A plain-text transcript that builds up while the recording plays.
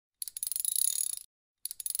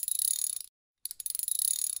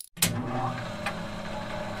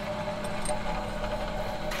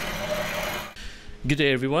Good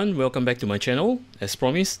day everyone, welcome back to my channel. As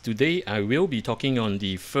promised, today I will be talking on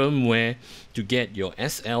the firmware to get your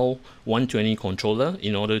SL120 controller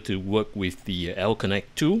in order to work with the L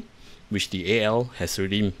Connect 2, which the AL has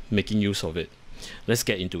already making use of it. Let's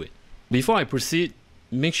get into it. Before I proceed,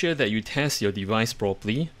 make sure that you test your device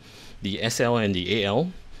properly, the SL and the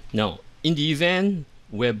AL. Now, in the event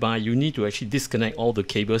whereby you need to actually disconnect all the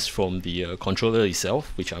cables from the controller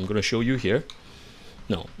itself, which I'm going to show you here.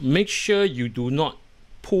 Now, make sure you do not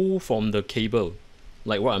pull from the cable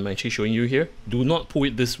like what I'm actually showing you here. Do not pull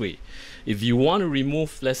it this way. If you want to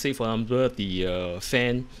remove, let's say for example, the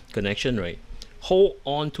fan connection, right? Hold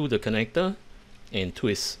on to the connector and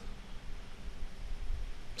twist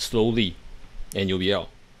slowly and you'll be out.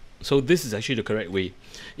 So this is actually the correct way.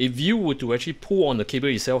 If you were to actually pull on the cable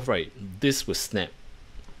itself, right, this will snap.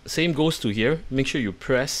 Same goes to here. Make sure you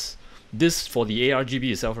press this for the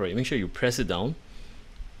ARGB itself, right? Make sure you press it down,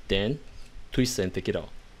 then twist and take it out,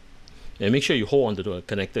 and make sure you hold on to the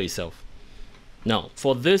connector itself. Now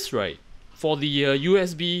for this, right, for the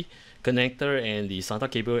USB connector and the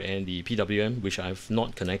SATA cable and the PWM, which I've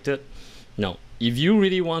not connected, now if you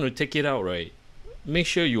really want to take it out, right, make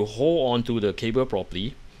sure you hold on to the cable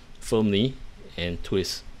properly, firmly, and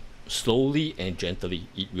twist slowly and gently.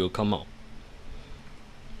 It will come out.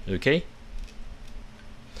 Okay.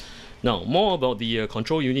 Now, more about the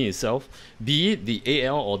control unit itself. Be it the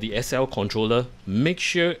AL or the SL controller, make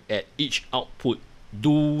sure at each output,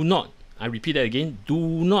 do not, I repeat that again, do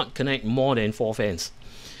not connect more than 4 fans.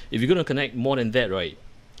 If you're going to connect more than that, right,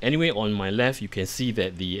 anyway, on my left, you can see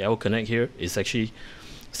that the L connect here is actually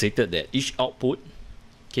stated that each output,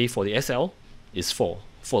 okay, for the SL is 4,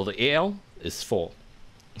 for the AL is 4.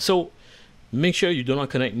 So, make sure you do not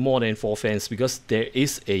connect more than 4 fans because there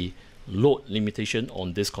is a load limitation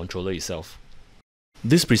on this controller itself.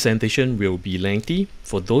 This presentation will be lengthy.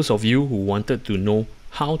 For those of you who wanted to know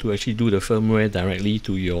how to actually do the firmware directly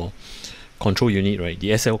to your control unit, right,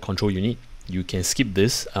 the SL control unit, you can skip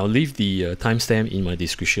this. I'll leave the timestamp in my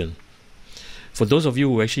description. For those of you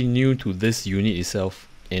who are actually new to this unit itself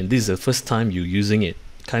and this is the first time you're using it,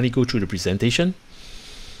 kindly go through the presentation.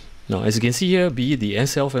 Now, as you can see here, be it the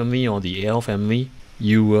SL family or the AL family,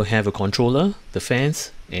 you will have a controller, the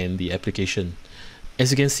fans, and the application. As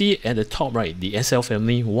you can see at the top right, the SL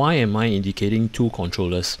family, why am I indicating 2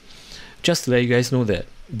 controllers? Just to let you guys know that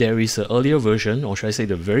there is an earlier version, or should I say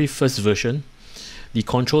the very first version, the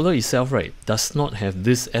controller itself, right, does not have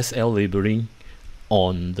this SL labeling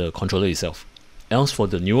on the controller itself. Else for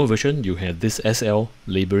the newer version, you have this SL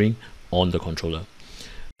labeling on the controller.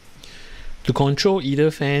 To control either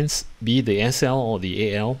fans, be it the SL or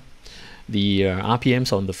the AL, the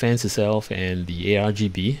RPMs on the fans itself and the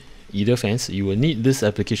ARGB, either fans, you will need this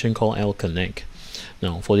application called L Connect.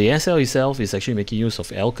 Now for the SL itself, it's actually making use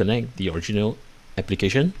of L Connect, the original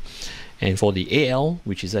application, and for the AL,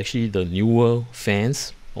 which is actually the newer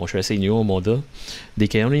fans, or should I say newer model, they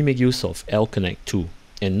can only make use of L Connect 2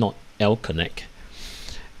 and not L Connect.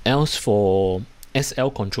 Else for SL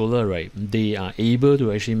controller, right, they are able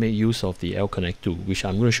to actually make use of the L Connect 2, which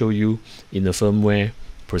I'm going to show you in the firmware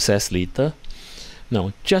process later.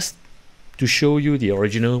 Now, just to show you the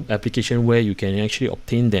original application where you can actually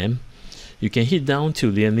obtain them, you can head down to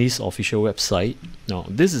Lian Li's official website. Now,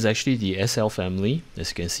 this is actually the SL family,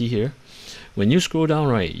 as you can see here. When you scroll down,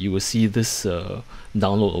 right, you will see this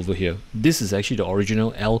download over here. This is actually the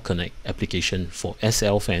original L Connect application for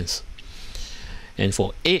SL fans. And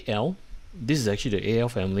for AL, this is actually the AL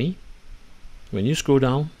family. When you scroll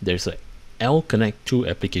down, there's a L Connect 2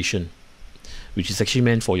 application, which is actually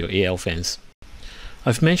meant for your AL fans.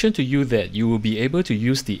 I've mentioned to you that you will be able to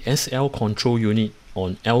use the SL control unit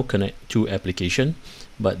on L Connect 2 application,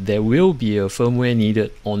 but there will be a firmware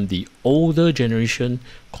needed on the older generation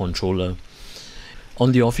controller.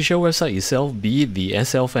 On the official website itself, be it the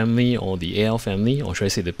SL family or the AL family, or should I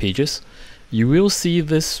say the pages, you will see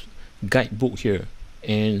this guidebook here.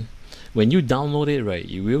 And when you download it, right,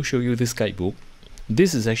 it will show you this guidebook.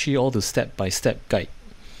 This is actually all the step-by-step guide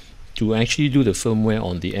to actually do the firmware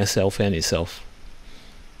on the SL fan itself.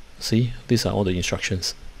 See, these are all the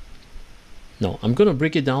instructions. Now, I'm going to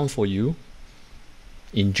break it down for you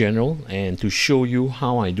in general and to show you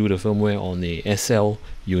how I do the firmware on the SL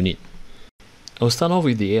unit. I'll start off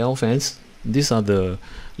with the AL fans. These are the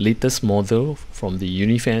latest model from the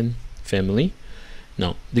Uni Fan family.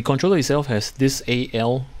 Now, the controller itself has this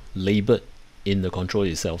AL labeled in the controller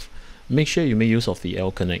itself. Make sure you make use of the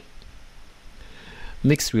L Connect.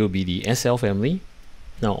 Next will be the SL family.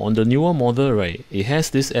 Now on the newer model, right, it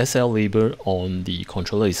has this SL label on the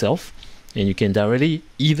controller itself, and you can directly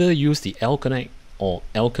either use the L Connect or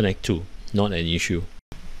L Connect 2, not an issue.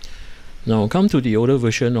 Now come to the older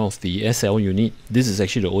version of the SL unit. This is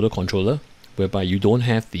actually the older controller, whereby you don't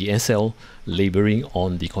have the SL labeling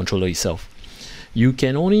on the controller itself. You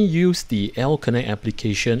can only use the L Connect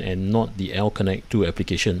application and not the L Connect 2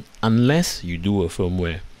 application unless you do a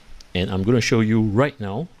firmware. And I'm going to show you right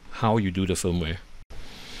now how you do the firmware.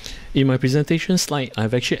 In my presentation slide,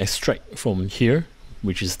 I've actually extracted from here,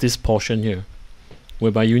 which is this portion here,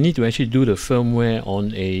 whereby you need to actually do the firmware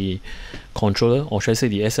on a controller, or should I say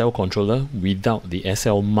the SL controller, without the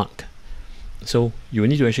SL mark. So you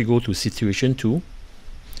need to actually go to situation 2,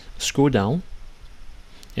 scroll down,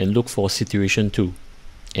 and look for situation 2.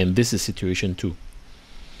 And this is situation 2.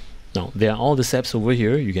 Now, there are all the steps over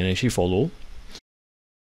here you can actually follow.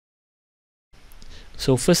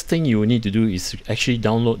 So first thing you will need to do is actually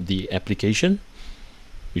download the application,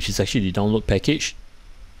 which is actually the download package.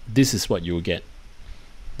 This is what you will get.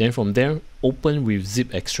 Then from there, open with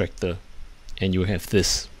zip extractor, and you have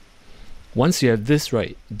this. Once you have this,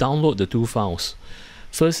 right, download the two files.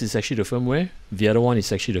 First is actually the firmware, the other one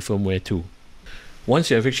is actually the firmware 2. Once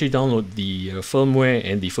you have actually downloaded the firmware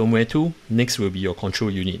and the firmware 2, next will be your control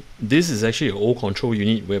unit. This is actually an old control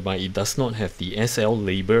unit whereby it does not have the SL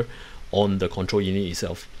label on the control unit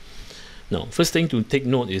itself. Now, first thing to take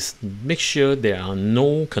note is make sure there are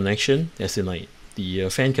no connection, as in like the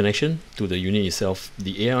fan connection to the unit itself,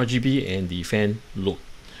 the ARGB and the fan load.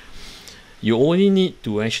 You only need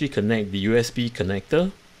to actually connect the USB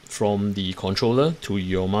connector from the controller to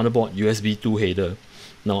your motherboard USB 2 header.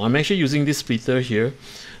 Now I'm actually using this splitter here.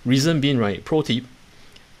 Reason being, right, pro tip,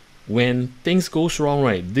 when things goes wrong,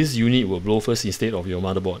 right, this unit will blow first instead of your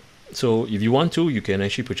motherboard. So if you want to, you can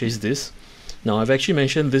actually purchase this. Now I've actually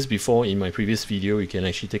mentioned this before in my previous video. You can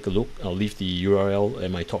actually take a look. I'll leave the URL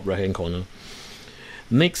at my top right hand corner.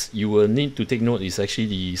 Next, you will need to take note is actually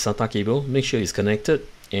the SATA cable. Make sure it's connected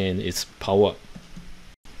and it's powered.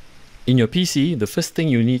 In your PC, the first thing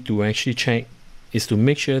you need to actually check is to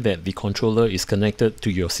make sure that the controller is connected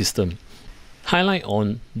to your system. Highlight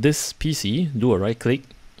on this PC, do a right click,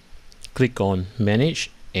 click on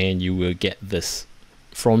manage, and you will get this.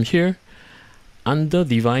 From here, under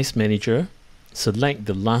device manager, select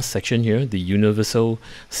the last section here, the universal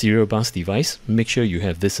serial bus device. Make sure you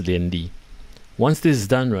have this Lian Li. Once this is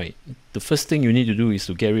done, right, the first thing you need to do is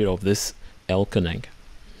to get rid of this L connect.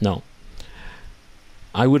 Now,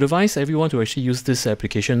 I would advise everyone to actually use this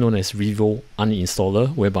application known as Revo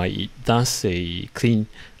Uninstaller, whereby it does a clean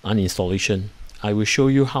uninstallation. I will show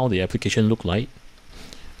you how the application look like.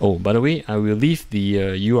 Oh, by the way, I will leave the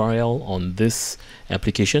URL on this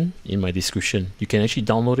application in my description. You can actually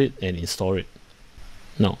download it and install it.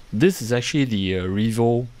 Now, this is actually the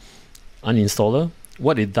Revo Uninstaller.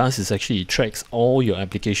 What it does is actually it tracks all your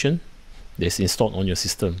application that's installed on your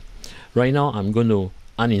system. Right now, I'm going to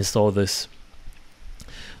uninstall this.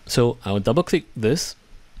 So I'll double click this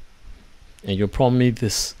and you'll prompt me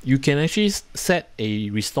this. You can actually set a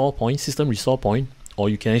restore point, system restore point, or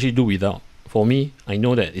you can actually do without. For me, I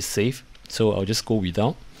know that it's safe, so I'll just go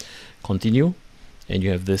without, continue, and you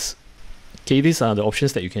have this. Okay, these are the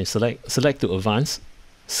options that you can select. Select to advance,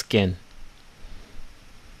 scan.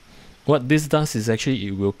 What this does is actually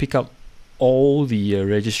it will pick up all the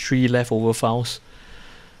registry leftover files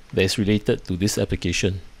that is related to this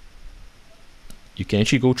application. You can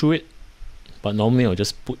actually go through it, but normally I'll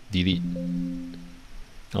just put delete.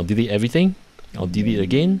 I'll delete everything. I'll delete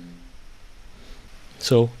again.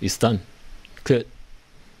 So it's done. Cleared.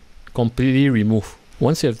 Completely remove.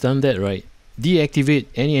 Once you have done that, right, deactivate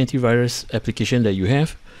any antivirus application that you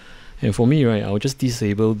have. And for me, right, I'll just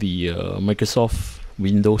disable the Microsoft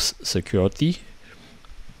Windows security.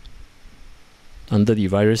 Under the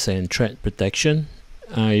virus and threat protection,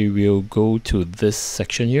 I will go to this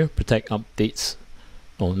section here, protect updates.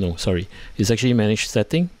 Oh no, sorry, it's actually manage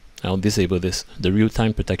setting. I'll disable this, the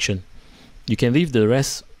real-time protection. You can leave the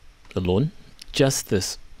rest alone, just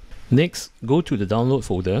this. Next, go to the download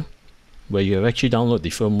folder where you have actually downloaded the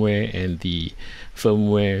firmware and the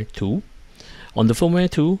firmware 2. On the firmware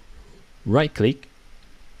 2, right click,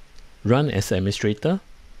 run as administrator.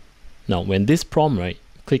 Now when this prompt, right,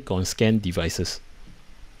 click on scan devices.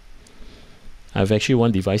 I've actually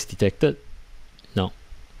one device detected. Now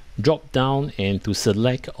drop down and to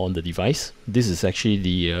select on the device. This is actually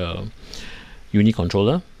the Uni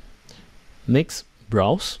Controller. Next,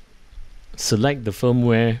 browse, select the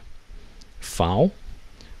firmware file.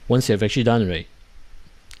 Once you have actually done, right,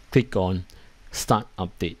 click on start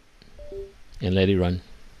update and let it run.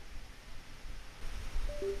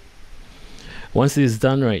 Once it is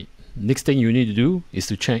done, right, next thing you need to do is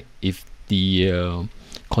to check if the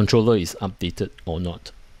controller is updated or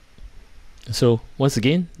not. So once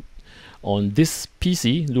again, On this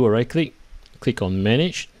PC, do a right click, click on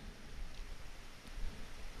Manage.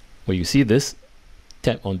 Where you see this,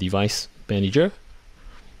 tap on Device Manager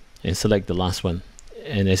and select the last one.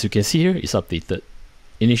 And as you can see here, it's updated.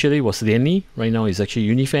 Initially it was Lian Li, right now it's actually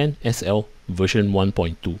Uni Fan SL version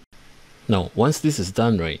 1.2. Now, once this is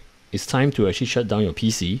done, right, it's time to actually shut down your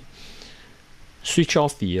PC, switch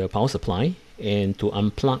off the power supply, and to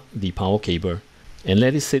unplug the power cable, and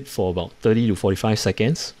let it sit for about 30 to 45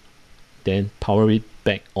 seconds, then power it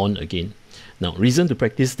back on again. Now, reason to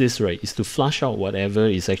practice this, right, is to flush out whatever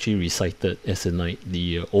is actually recited, as in like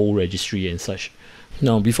the old registry and such.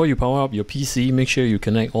 Now, before you power up your PC, make sure you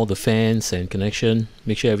connect all the fans and connection,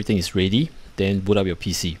 make sure everything is ready, then boot up your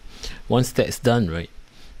PC. Once that's done, right,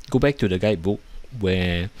 go back to the guidebook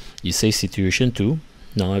where you say Situation 2.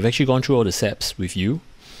 Now, I've actually gone through all the steps with you.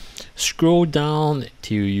 Scroll down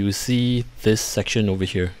till you see this section over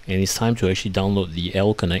here, and it's time to actually download the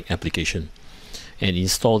L Connect application and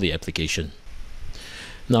install the application.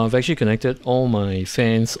 Now, I've actually connected all my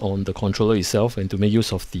fans on the controller itself, and to make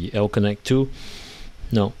use of the L Connect 2.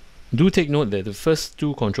 Now, do take note that the first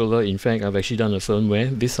two controller, in fact, I've actually done a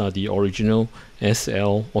firmware. These are the original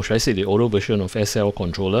SL, or should I say the older version of SL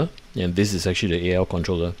controller, and this is actually the AL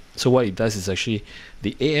controller. So what it does is actually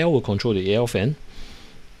the AL will control the AL fan.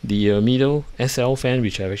 The middle SL fan,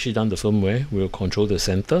 which I've actually done the firmware, will control the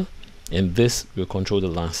center, and this will control the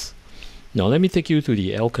last. Now let me take you to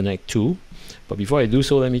the L Connect 2, but before I do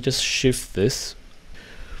so, let me just shift this.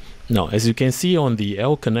 Now, as you can see on the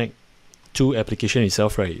L Connect 2 application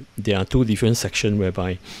itself, right, there are two different sections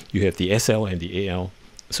whereby you have the SL and the AL.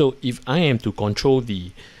 So if I am to control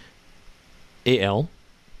the AL,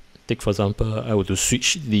 take for example, I were to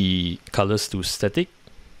switch the colors to static.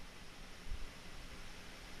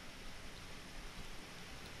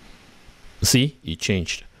 See, it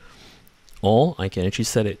changed. Or I can actually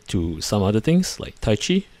set it to some other things like Tai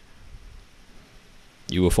Chi.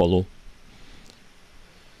 You will follow.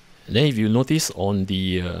 And then if you notice on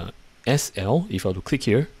the SL, if I were to click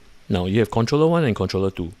here, now you have controller 1 and controller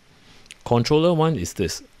 2. Controller 1 is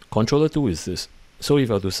this, controller 2 is this. So if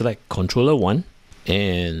I were to select controller 1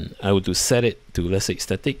 and I were to set it to, let's say,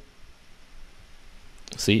 static,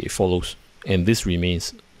 see, it follows, and this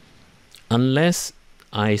remains. Unless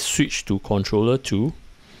I switch to controller 2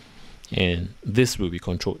 and this will be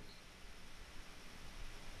controlled.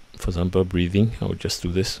 For example, breathing, I will just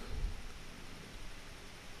do this.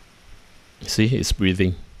 See, it's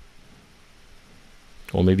breathing.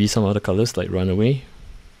 Or maybe some other colors like run away.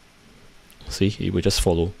 See, it will just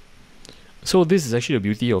follow. So this is actually the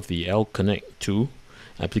beauty of the L Connect 2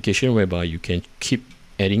 application, whereby you can keep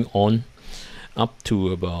adding on up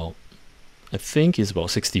to about, I think it's about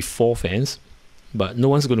 64 fans, but no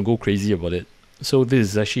one's going to go crazy about it. So this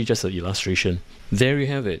is actually just an illustration. There you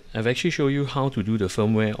have it. I've actually shown you how to do the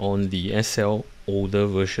firmware on the SL older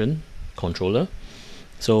version controller.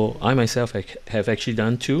 So I myself have actually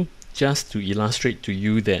done two, just to illustrate to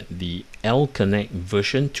you that the L Connect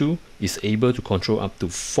version 2 is able to control up to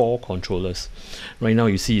 4 controllers. Right now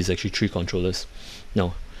you see it's actually 3 controllers.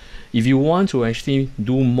 Now, if you want to actually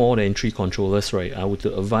do more than 3 controllers, right, I would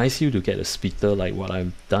advise you to get a splitter like what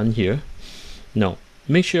I've done here. Now,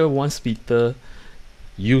 make sure one splitter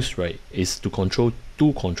used, right, is to control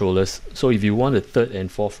 2 controllers. So if you want a third and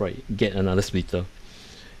fourth, right, get another splitter.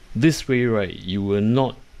 This way, right, you will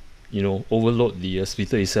not, you know, overload the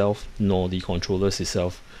splitter itself nor the controllers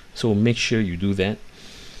itself. So make sure you do that.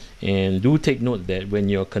 And do take note that when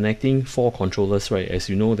you're connecting 4 controllers, right, as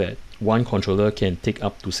you know that one controller can take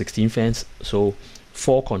up to 16 fans, so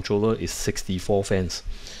 4 controller is 64 fans.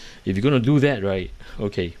 If you're going to do that, right,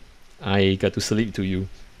 okay, I got to salute to you.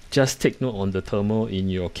 Just take note on the thermal in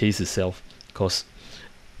your case itself, because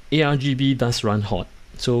ARGB does run hot,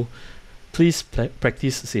 so please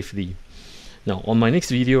practice safely. Now on my next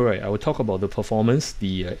video, right, I will talk about the performance,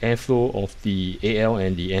 the airflow of the AL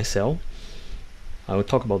and the SL. I will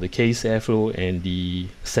talk about the case airflow and the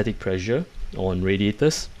static pressure on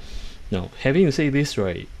radiators. Now, having to say this,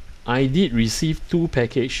 right, I did receive 2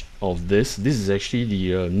 packages of this. This is actually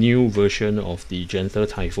the new version of the Gentle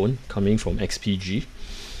Typhoon coming from XPG.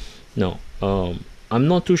 Now, I'm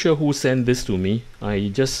not too sure who sent this to me.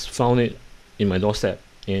 I just found it in my doorstep,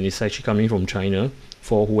 and it's actually coming from China.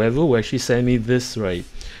 For whoever who actually sent me this, right,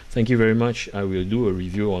 thank you very much. I will do a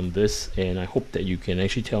review on this, and I hope that you can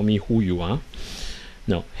actually tell me who you are.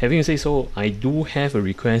 Now, having to say so, I do have a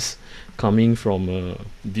request coming from a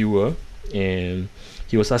viewer, and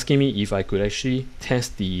he was asking me if I could actually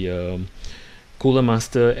test the Cooler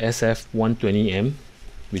Master SF120M,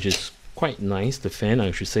 which is quite nice. The fan,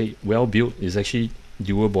 I should say, well built, is actually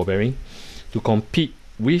dual ball bearing, to compete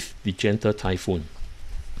with the gentle Typhoon.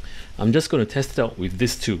 I'm just going to test it out with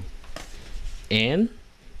this two. And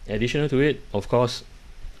additional to it, of course,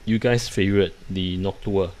 you guys favorite the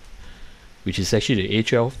Noctua, which is actually the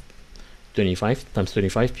A12 25 times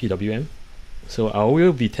 25 PWM. So I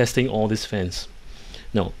will be testing all these fans.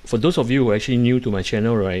 Now, for those of you who are actually new to my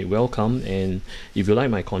channel, right, welcome. And if you like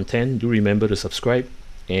my content, do remember to subscribe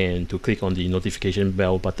and to click on the notification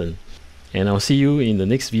bell button. And I'll see you in the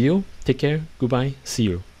next video. Take care. Goodbye. See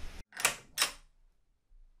you.